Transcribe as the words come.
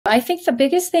I think the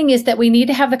biggest thing is that we need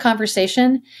to have the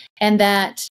conversation and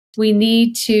that we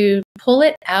need to pull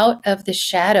it out of the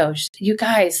shadows. You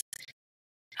guys,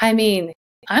 I mean,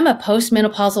 I'm a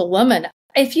postmenopausal woman.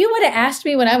 If you would have asked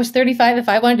me when I was 35 if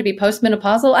I wanted to be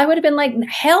postmenopausal, I would have been like,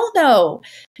 hell no.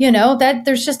 That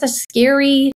there's just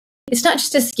it's not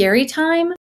just a scary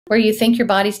time where you think your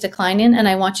body's declining. And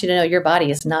I want you to know your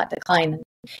body is not declining.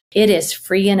 It is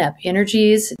freeing up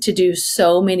energies to do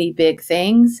so many big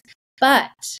things. But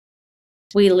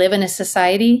we live in a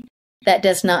society that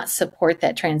does not support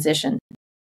that transition.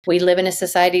 We live in a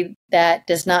society that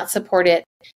does not support it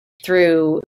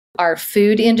through our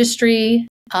food industry,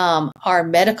 our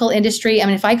medical industry. I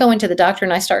mean, if I go into the doctor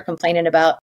and I start complaining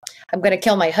about, I'm going to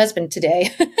kill my husband today,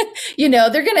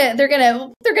 they're going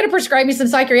to prescribe me some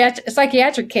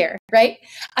psychiatric care, right?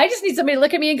 I just need somebody to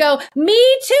look at me and go,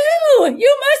 me too.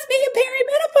 You must be in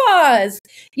perimenopause,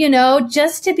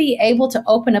 just to be able to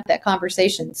open up that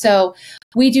conversation. So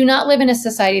we do not live in a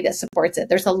society that supports it.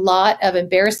 There's a lot of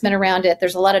embarrassment around it.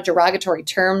 There's a lot of derogatory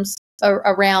terms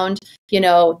around,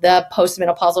 the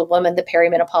postmenopausal woman, the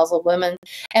perimenopausal woman.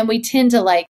 And we tend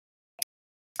to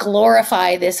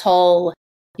glorify this whole,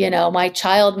 my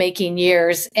child making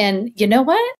years. And you know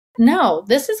what? No,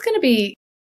 this is going to be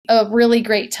a really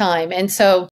great time. And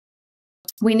so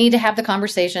we need to have the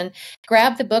conversation,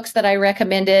 grab the books that I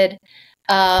recommended,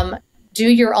 do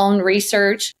your own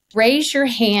research, raise your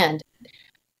hand.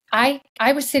 I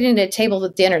was sitting at a table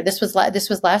with dinner. This was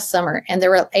last summer, and there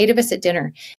were 8 of us at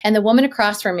dinner. And the woman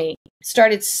across from me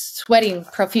started sweating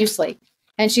profusely,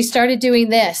 and she started doing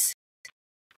this.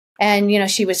 And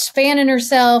she was fanning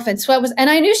herself, and and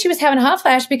I knew she was having a hot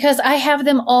flash because I have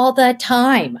them all the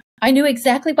time. I knew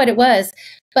exactly what it was,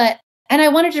 and I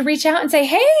wanted to reach out and say,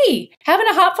 "Hey, having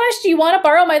a hot flash? Do you want to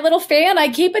borrow my little fan? I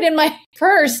keep it in my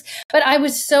purse." But I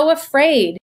was so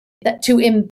afraid to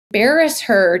embarrass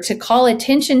her, to call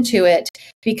attention to it,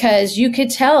 because you could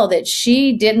tell that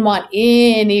she didn't want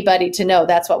anybody to know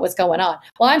that's what was going on.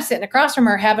 Well, I'm sitting across from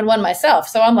her having one myself.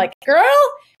 So I'm like, girl,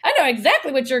 I know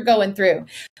exactly what you're going through.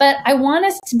 But I want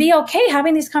us to be okay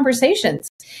having these conversations,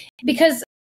 because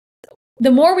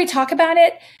the more we talk about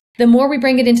it, the more we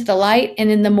bring it into the light, and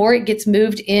then the more it gets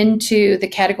moved into the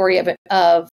category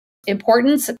of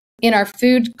importance in our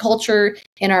food culture,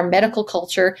 in our medical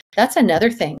culture. That's another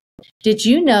thing. Did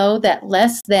you know that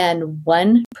less than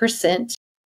 1%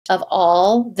 of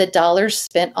all the dollars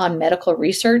spent on medical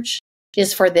research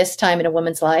is for this time in a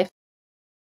woman's life?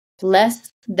 Less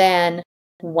than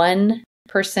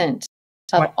 1%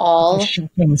 of all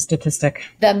statistic.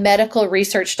 The medical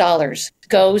research dollars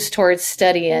goes towards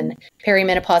studying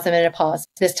perimenopause and menopause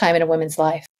this time in a woman's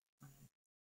life.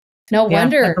 No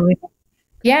wonder.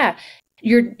 Yeah.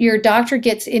 Your doctor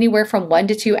gets anywhere from 1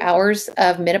 to 2 hours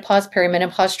of menopause,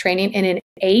 perimenopause training in an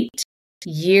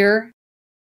 8-year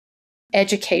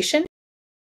education.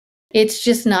 It's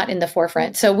just not in the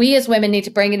forefront. So we as women need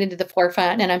to bring it into the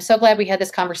forefront. And I'm so glad we had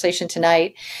this conversation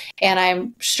tonight. And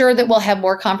I'm sure that we'll have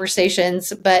more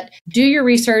conversations, but do your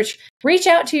research, reach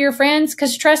out to your friends,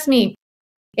 because trust me,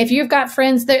 if you've got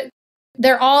friends that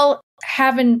they're all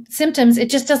having symptoms, it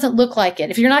just doesn't look like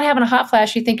it. If you're not having a hot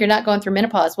flash, you think you're not going through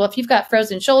menopause. Well, if you've got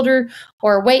frozen shoulder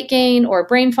or weight gain or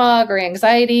brain fog or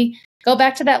anxiety, go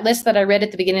back to that list that I read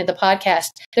at the beginning of the podcast.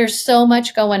 There's so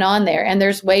much going on there, and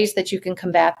there's ways that you can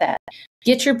combat that.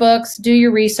 Get your books, do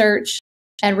your research,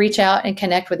 and reach out and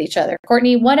connect with each other.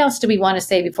 Courtney, what else do we want to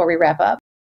say before we wrap up?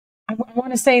 I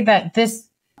want to say that this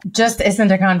just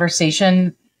isn't a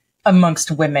conversation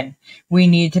amongst women. We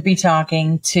need to be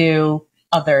talking to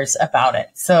others about it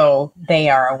so they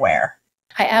are aware.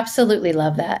 I absolutely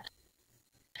love that.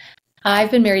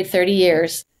 I've been married 30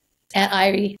 years, and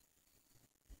I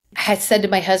had said to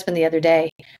my husband the other day,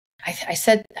 I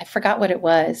said, I forgot what it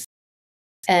was.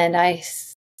 And I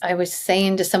was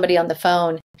saying to somebody on the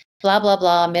phone, blah, blah,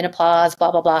 blah, menopause,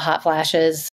 blah, blah, blah, hot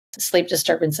flashes, sleep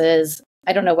disturbances.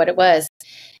 I don't know what it was.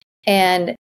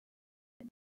 And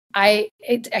I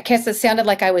guess it sounded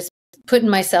like I was putting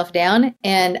myself down.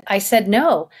 And I said,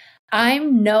 no,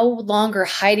 I'm no longer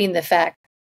hiding the fact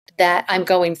that I'm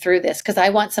going through this, because I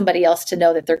want somebody else to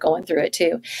know that they're going through it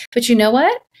too. But you know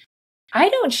what? I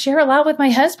don't share a lot with my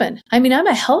husband. I mean, I'm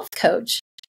a health coach.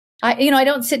 I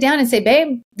don't sit down and say,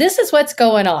 babe, this is what's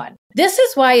going on. This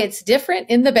is why it's different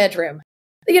in the bedroom.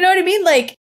 You know what I mean?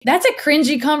 Like, that's a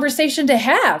cringy conversation to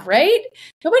have, right?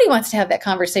 Nobody wants to have that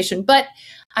conversation. But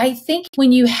I think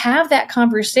when you have that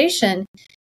conversation,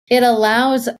 it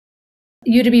allows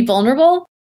you to be vulnerable.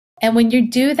 And when you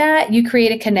do that, you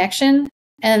create a connection.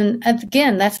 And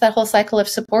again, that's that whole cycle of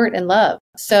support and love.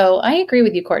 So I agree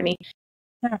with you, Courtney.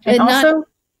 Yeah. And also,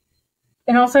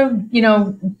 And also, you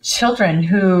know, children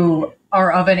who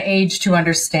are of an age to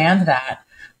understand that,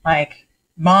 like,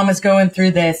 mom is going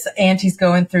through this, auntie's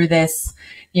going through this,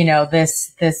 you know,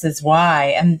 this is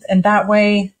why. And that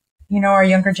way, you know, our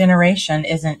younger generation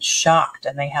isn't shocked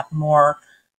and they have more,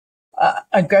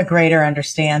 a greater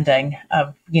understanding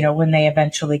of, you know, when they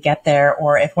eventually get there,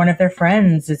 or if one of their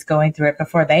friends is going through it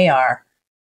before they are,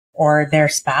 or their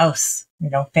spouse, you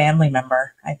know, family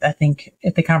member. I think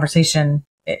if the conversation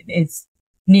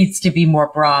needs to be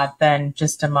more broad than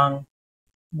just among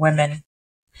women.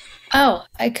 Oh,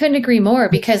 I couldn't agree more,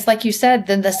 because like you said,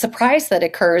 then the surprise that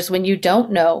occurs when you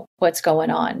don't know what's going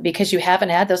on because you haven't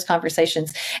had those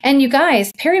conversations. And you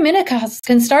guys, perimenopause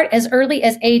can start as early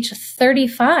as age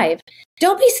 35.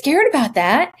 Don't be scared about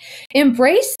that.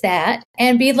 Embrace that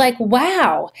and be like,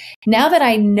 wow, now that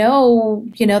I know,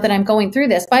 you know, that I'm going through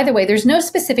this. By the way, there's no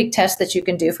specific test that you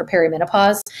can do for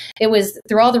perimenopause. It was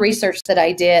through all the research that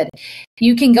I did.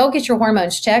 You can go get your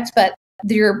hormones checked, but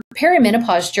your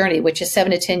perimenopause journey, which is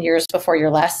 7 to 10 years before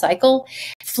your last cycle,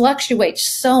 fluctuates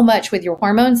so much with your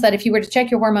hormones that if you were to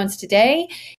check your hormones today,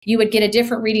 you would get a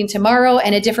different reading tomorrow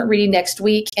and a different reading next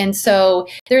week. And so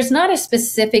there's not a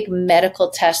specific medical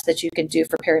test that you can do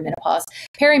for perimenopause.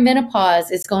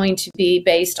 Perimenopause is going to be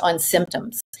based on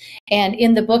symptoms. And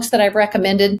in the books that I've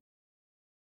recommended,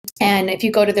 and if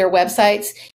you go to their websites,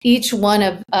 each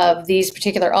one of these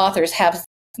particular authors have,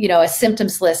 you know, a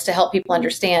symptoms list to help people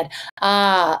understand,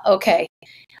 okay,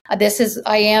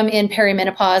 I am in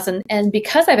perimenopause. And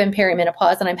because I'm in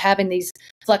perimenopause and I'm having these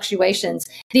fluctuations,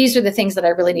 these are the things that I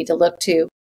really need to look to,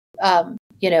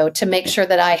 you know, to make sure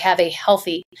that I have a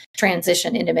healthy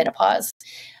transition into menopause.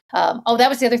 That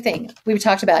was the other thing we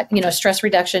talked about, you know, stress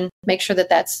reduction, make sure that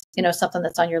that's, you know, something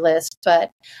that's on your list.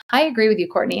 But I agree with you,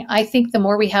 Courtney. I think the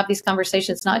more we have these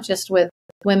conversations, not just with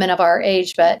women of our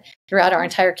age, but throughout our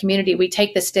entire community, we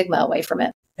take the stigma away from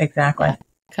it. Exactly. Yeah,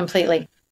 completely.